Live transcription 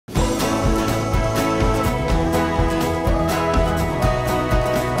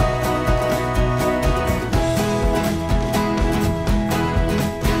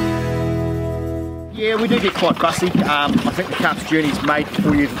we do get quite fussy. I think the calf's journey's made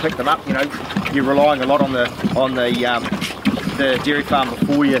for you to pick them up. You know, you're relying a lot on the dairy farm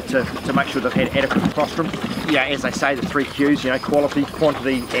before you to make sure they've had adequate colostrum. Yeah, as they say, the 3 Qs, you know, quality,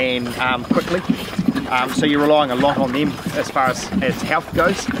 quantity and quickly. So you're relying a lot on them as far as health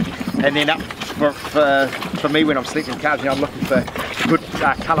goes. And then up for me when I'm selecting calves, you know, I'm looking for good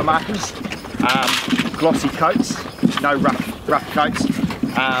colour markings, glossy coats, no rough coats.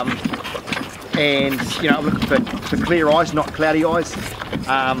 And you know, I'm looking for clear eyes, not cloudy eyes,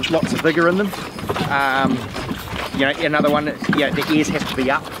 lots of vigour in them. You know, another one, you know, the ears have to be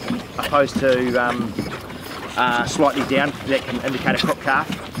up opposed to slightly down. That can indicate a crook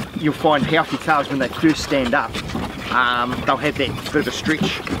calf. You'll find healthy calves when they first stand up, they'll have that bit of a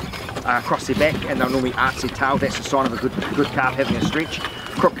stretch across their back, and they'll normally arch their tail. That's a sign of a good calf having a stretch.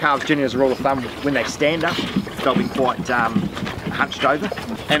 Crook calves, generally as a rule of thumb, when they stand up, they'll be quite hunched over.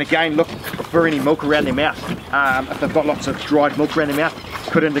 And again, look for any milk around their mouth. If they've got lots of dried milk around their mouth,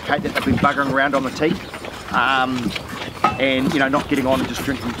 could indicate that they've been buggering around on the teat. And you know, not getting on and just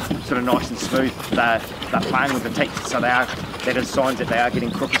drinking sort of nice and smooth. They're playing with the teeth, so that is signs that they are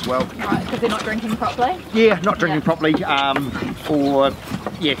getting crook as well. Right, because they're not drinking properly? Yeah, not drinking properly, or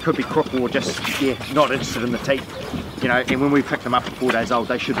yeah, it could be crook, or just not interested in the teat. You know, and when we pick them up at 4 days old,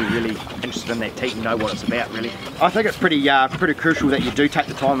 they should be really interested in that teat and know what it's about, really. I think it's pretty crucial that you do take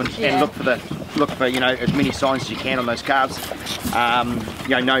the time and look for you know, as many signs as you can on those calves.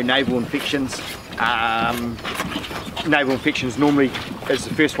 You know, no navel infections. Navel infections normally is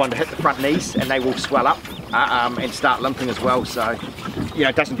the first one to hit the front knees, and they will swell up and start limping as well. So, you know,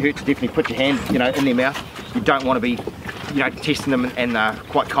 it doesn't hurt to definitely put your hand, you know, in their mouth. You don't want to be, you know, testing them and they're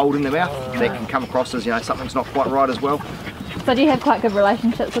quite cold in their mouth. That can come across as, you know, something's not quite right as well. So do you have quite good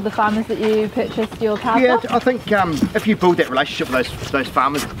relationships with the farmers that you purchased your calves Yeah, off? I think if you build that relationship with those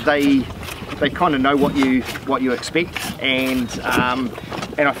farmers, they kind of know what you expect, and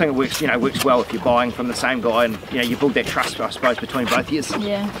I think it works well if you're buying from the same guy, and you know, you build that trust, I suppose, between both of you.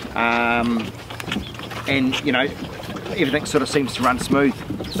 Yeah. And you know, everything sort of seems to run smooth.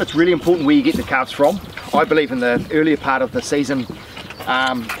 It's really important where you get the calves from. I believe in the earlier part of the season,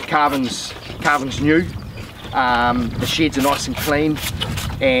 calving's new. The sheds are nice and clean,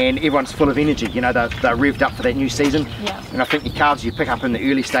 and everyone's full of energy. You know, they're revved up for that new season. Yeah. And I think the calves you pick up in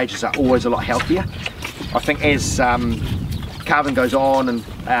the early stages are always a lot healthier. I think as calving goes on and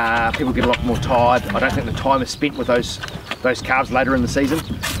people get a lot more tired, I don't think the time is spent with those calves later in the season.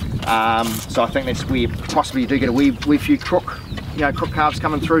 So I think that's where possibly you do get a wee few crook calves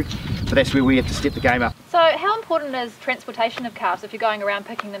coming through, but that's where we have to step the game up. So how important is transportation of calves if you're going around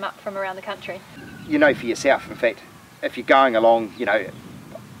picking them up from around the country? You know for yourself, in fact, if you're going along, you know,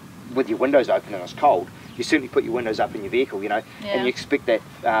 with your windows open and it's cold, you certainly put your windows up in your vehicle, you know, and you expect that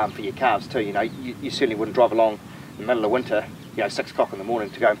for your calves too. You know, you certainly wouldn't drive along in the middle of winter, you know, 6 o'clock in the morning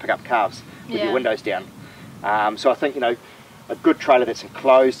to go and pick up calves with your windows down. So I think, you know, a good trailer that's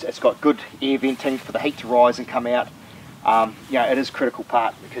enclosed, it's got good air venting for the heat to rise and come out. You know, it is a critical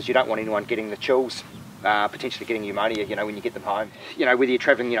part, because you don't want anyone getting the chills, potentially getting pneumonia, you know, when you get them home. You know, whether you're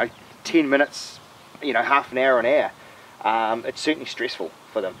travelling, you know, 10 minutes, you know, half an hour, it's certainly stressful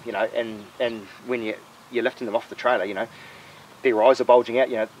for them, you know, and when you're lifting them off the trailer, you know, their eyes are bulging out,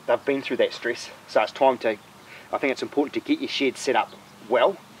 you know, they've been through that stress. So it's time to, I think it's important to get your shed set up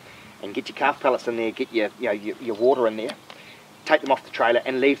well, and get your calf pellets in there, get your water in there, take them off the trailer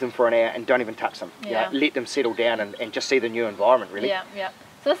and leave them for an hour, and don't even touch them. You know, let them settle down and just see the new environment, really. Yeah.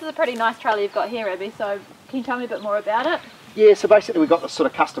 So this is a pretty nice trailer you've got here, Rabby, so can you tell me a bit more about it? Yeah, so basically we got this sort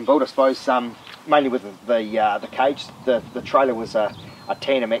of custom build, I suppose, mainly with the cage. The trailer was a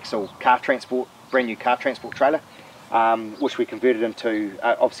tandem axle car transport, brand new car transport trailer, which we converted into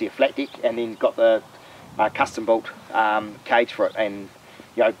obviously a flat deck, and then got the custom built cage for it, and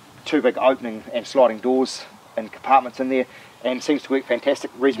you know, 2 big opening and sliding doors and compartments in there, and seems to work fantastic,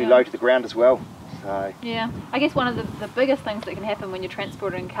 reasonably low to the ground as well. So. Yeah, I guess one of the biggest things that can happen when you're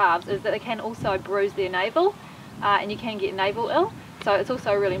transporting calves is that they can also bruise their navel, and you can get navel ill. So it's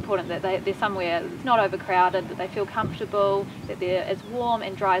also really important that they're somewhere that's not overcrowded, that they feel comfortable, that they're as warm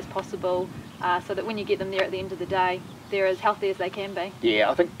and dry as possible, so that when you get them there at the end of the day, they're as healthy as they can be. Yeah,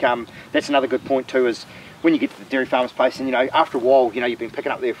 I think that's another good point too, is when you get to the dairy farmer's place, and you know, after a while, you know, you've been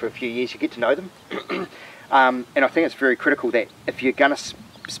picking up there for a few years, you get to know them. And I think it's very critical that if you're going to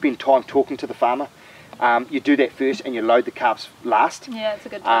spend time talking to the farmer, you do that first and you load the calves last. Yeah, it's a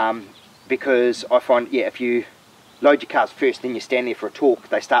good tip. Because I find, if you load your calves first, then you stand there for a talk,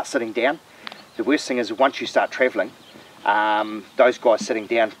 they start sitting down. The worst thing is once you start travelling, those guys sitting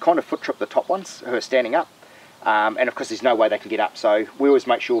down kind of foot trip the top ones who are standing up, and of course there's no way they can get up. So we always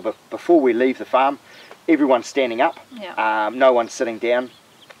make sure that before we leave the farm, everyone's standing up, no one's sitting down,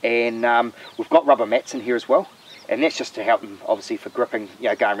 and we've got rubber mats in here as well, and that's just to help them obviously for gripping, you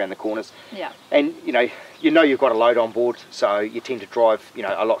know, going around the corners. Yeah. And you know you've got a load on board, so you tend to drive, you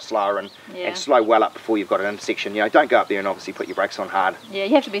know, a lot slower and slow well up before you've got an intersection. You know, don't go up there and obviously put your brakes on hard. Yeah,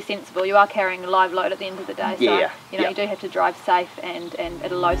 you have to be sensible. You are carrying a live load at the end of the day, so you know you do have to drive safe and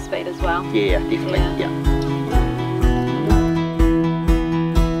at a low speed as well. Yeah, definitely. Yeah.